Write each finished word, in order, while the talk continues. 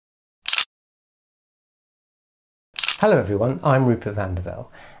Hello everyone, I'm Rupert Vandervelde,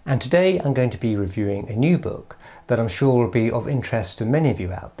 and today I'm going to be reviewing a new book that I'm sure will be of interest to many of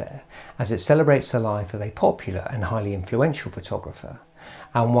you out there, as it celebrates the life of a popular and highly influential photographer,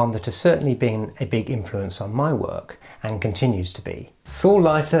 and one that has certainly been a big influence on my work and continues to be. Saul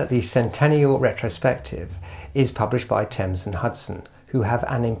Leiter, the Centennial Retrospective, is published by Thames Hudson, who have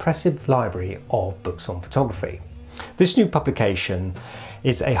an impressive library of books on photography. This new publication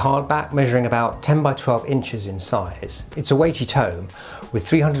is a hardback measuring about 10 by 12 inches in size. It's a weighty tome with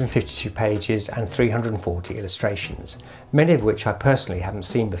 352 pages and 340 illustrations, many of which I personally haven't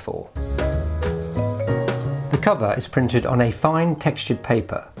seen before. The cover is printed on a fine textured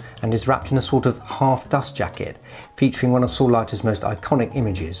paper and is wrapped in a sort of half dust jacket featuring one of Saul Leiter's most iconic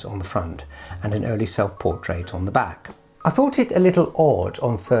images on the front and an early self-portrait on the back. I thought it a little odd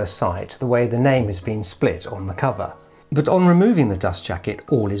on first sight the way the name has been split on the cover. But on removing the dust jacket,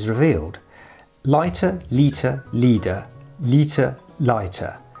 all is revealed. Leiter, Leiter, Leader, Leiter,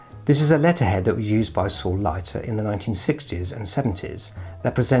 Leiter. This is a letterhead that was used by Saul Leiter in the 1960s and 70s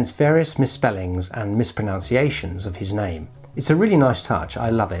that presents various misspellings and mispronunciations of his name. It's a really nice touch,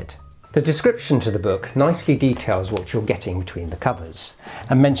 I love it. The description to the book nicely details what you're getting between the covers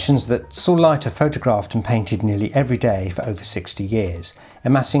and mentions that Saul Leiter photographed and painted nearly every day for over 60 years,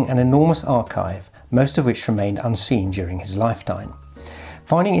 amassing an enormous archive, most of which remained unseen during his lifetime.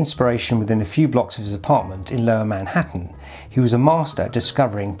 Finding inspiration within a few blocks of his apartment in Lower Manhattan, he was a master at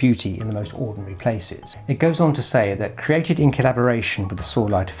discovering beauty in the most ordinary places. It goes on to say that, created in collaboration with the Saul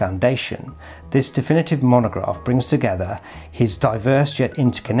Leiter Foundation, this definitive monograph brings together his diverse yet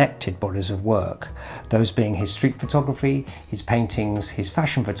interconnected bodies of work, those being his street photography, his paintings, his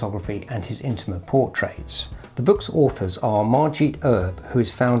fashion photography and his intimate portraits. The book's authors are Margit Erb, who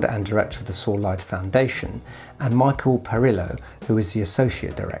is founder and director of the Saul Leiter Foundation, and Michael Perillo, who is the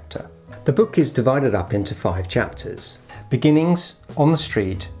associate director. The book is divided up into 5 chapters: beginnings, on the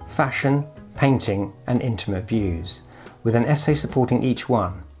street, fashion, painting and intimate views, with an essay supporting each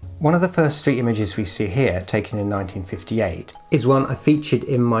one. One of the first street images we see here, taken in 1958, is one I featured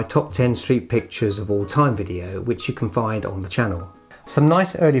in my top 10 street pictures of all time video, which you can find on the channel. Some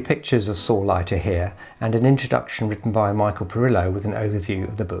nice early pictures of Saul Leiter here, and an introduction written by Michael Perillo with an overview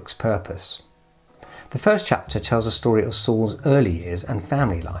of the book's purpose. The first chapter tells a story of Saul's early years and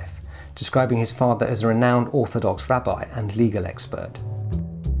family life, describing his father as a renowned Orthodox rabbi and legal expert.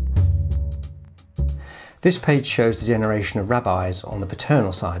 This page shows the generation of rabbis on the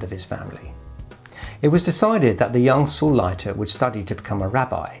paternal side of his family. It was decided that the young Saul Leiter would study to become a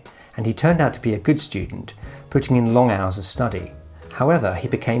rabbi, and he turned out to be a good student, putting in long hours of study. However, he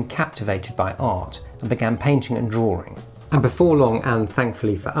became captivated by art and began painting and drawing. And before long, and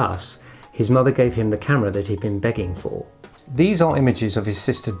thankfully for us, his mother gave him the camera that he'd been begging for. These are images of his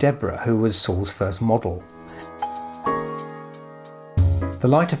sister Deborah, who was Saul's first model. The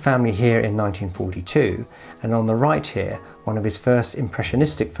Leiter family here in 1942, and on the right here, one of his first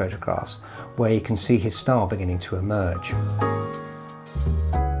impressionistic photographs, where you can see his style beginning to emerge.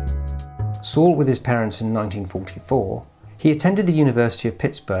 Saul with his parents in 1944. He attended the University of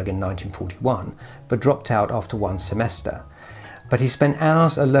Pittsburgh in 1941, but dropped out after one semester. But he spent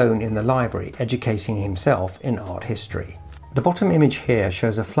hours alone in the library educating himself in art history. The bottom image here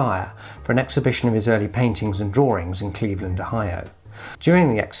shows a flyer for an exhibition of his early paintings and drawings in Cleveland, Ohio.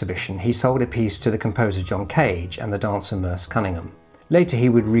 During the exhibition, he sold a piece to the composer John Cage and the dancer Merce Cunningham. Later he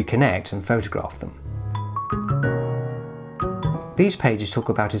would reconnect and photograph them. These pages talk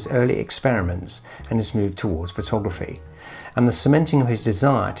about his early experiments and his move towards photography, and the cementing of his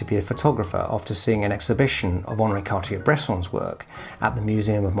desire to be a photographer after seeing an exhibition of Henri Cartier-Bresson's work at the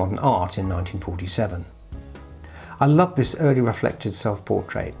Museum of Modern Art in 1947. I love this early reflected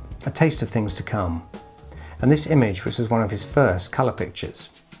self-portrait, a taste of things to come, and this image, which was one of his first colour pictures.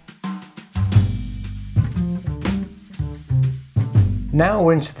 Now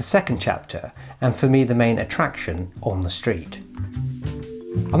we're into the second chapter, and for me the main attraction, on the street.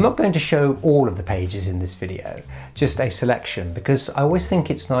 I'm not going to show all of the pages in this video, just a selection, because I always think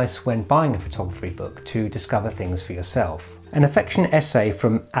it's nice when buying a photography book to discover things for yourself. An affectionate essay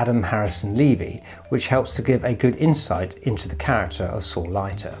from Adam Harrison Levy, which helps to give a good insight into the character of Saul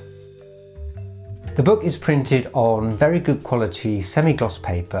Leiter. The book is printed on very good quality semi-gloss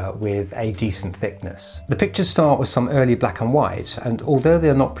paper with a decent thickness. The pictures start with some early black and white, and although they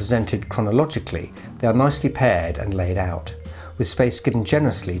are not presented chronologically, they are nicely paired and laid out, with space given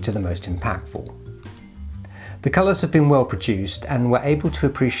generously to the most impactful. The colours have been well produced, and we're able to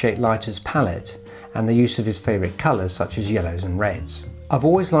appreciate Leiter's palette and the use of his favourite colours such as yellows and reds. I've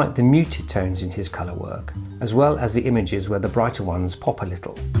always liked the muted tones in his colour work, as well as the images where the brighter ones pop a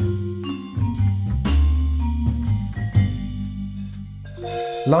little.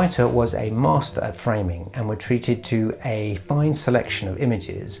 Leiter was a master at framing and would treated to a fine selection of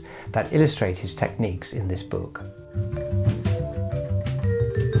images that illustrate his techniques in this book.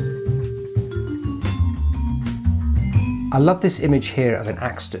 I love this image here of an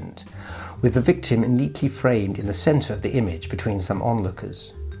accident, with the victim neatly framed in the centre of the image between some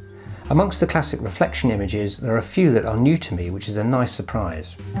onlookers. Amongst the classic reflection images, there are a few that are new to me, which is a nice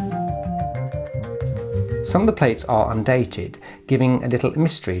surprise. Some of the plates are undated, giving a little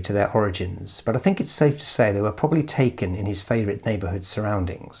mystery to their origins, but I think it's safe to say they were probably taken in his favourite neighbourhood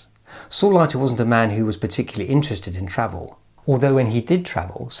surroundings. Saul Leiter wasn't a man who was particularly interested in travel, although when he did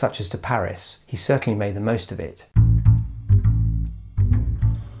travel, such as to Paris, he certainly made the most of it.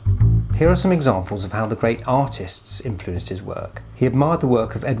 Here are some examples of how the great artists influenced his work. He admired the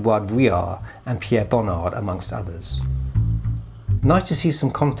work of Edouard Vuillard and Pierre Bonnard, amongst others. Nice to see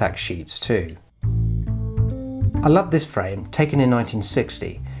some contact sheets too. I love this frame, taken in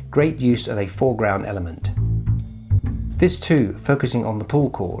 1960, great use of a foreground element. This too, focusing on the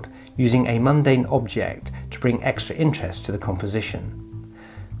pull cord, using a mundane object to bring extra interest to the composition.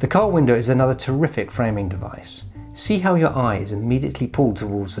 The car window is another terrific framing device. See how your eye is immediately pulled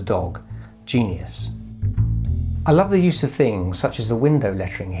towards the dog. Genius. I love the use of things such as the window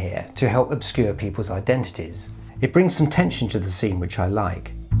lettering here to help obscure people's identities. It brings some tension to the scene, which I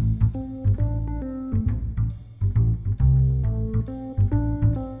like.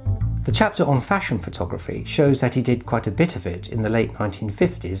 The chapter on fashion photography shows that he did quite a bit of it in the late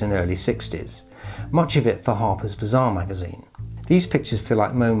 1950s and early 60s, much of it for Harper's Bazaar magazine. These pictures feel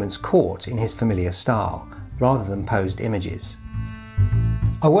like moments caught in his familiar style, rather than posed images.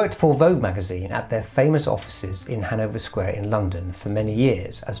 I worked for Vogue magazine at their famous offices in Hanover Square in London for many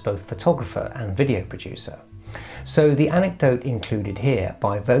years as both photographer and video producer. So the anecdote included here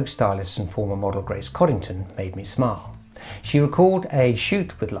by Vogue stylist and former model Grace Coddington made me smile. She recalled a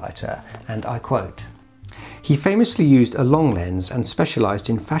shoot with Leiter, and I quote, "He famously used a long lens and specialised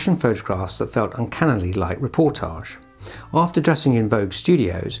in fashion photographs that felt uncannily like reportage. After dressing in Vogue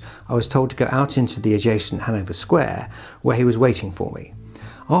studios, I was told to go out into the adjacent Hanover Square, where he was waiting for me.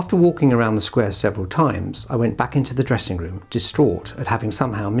 After walking around the square several times, I went back into the dressing room, distraught at having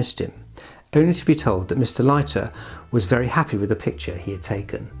somehow missed him, only to be told that Mr. Leiter was very happy with the picture he had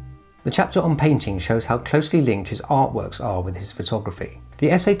taken." The chapter on painting shows how closely linked his artworks are with his photography.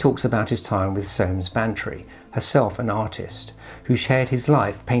 The essay talks about his time with Soames Bantry, herself an artist, who shared his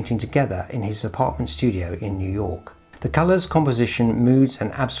life painting together in his apartment studio in New York. The colours, composition, moods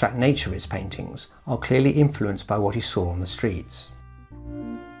and abstract nature of his paintings are clearly influenced by what he saw on the streets.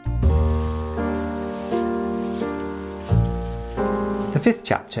 The fifth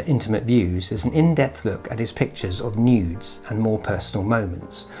chapter, Intimate Views, is an in-depth look at his pictures of nudes and more personal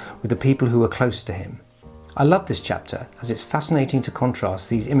moments with the people who were close to him. I love this chapter as it's fascinating to contrast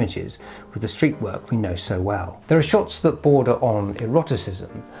these images with the street work we know so well. There are shots that border on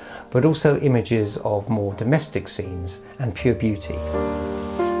eroticism, but also images of more domestic scenes and pure beauty.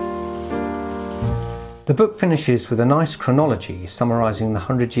 The book finishes with a nice chronology summarising the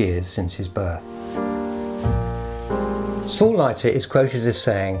 100 years since his birth. Saul Leiter is quoted as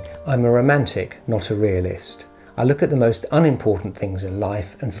saying, "I'm a romantic, not a realist. I look at the most unimportant things in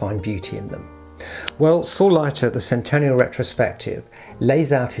life and find beauty in them." Well, Saul Leiter, the Centennial Retrospective,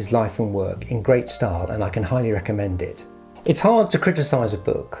 lays out his life and work in great style, and I can highly recommend it. It's hard to criticise a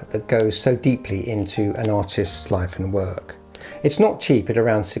book that goes so deeply into an artist's life and work. It's not cheap at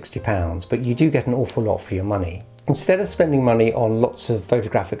around £60, but you do get an awful lot for your money. Instead of spending money on lots of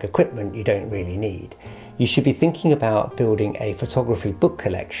photographic equipment you don't really need, you should be thinking about building a photography book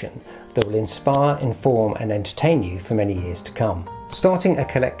collection that will inspire, inform and entertain you for many years to come. Starting a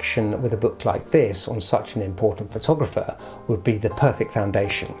collection with a book like this on such an important photographer would be the perfect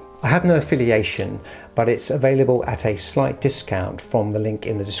foundation. I have no affiliation, but it's available at a slight discount from the link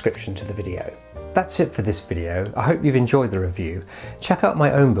in the description to the video. That's it for this video. I hope you've enjoyed the review. Check out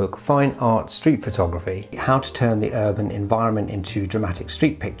my own book, Fine Art Street Photography, How to Turn the Urban Environment into Dramatic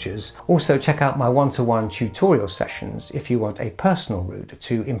Street Pictures. Also check out my one-to-one tutorial sessions if you want a personal route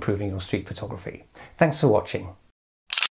to improving your street photography. Thanks for watching.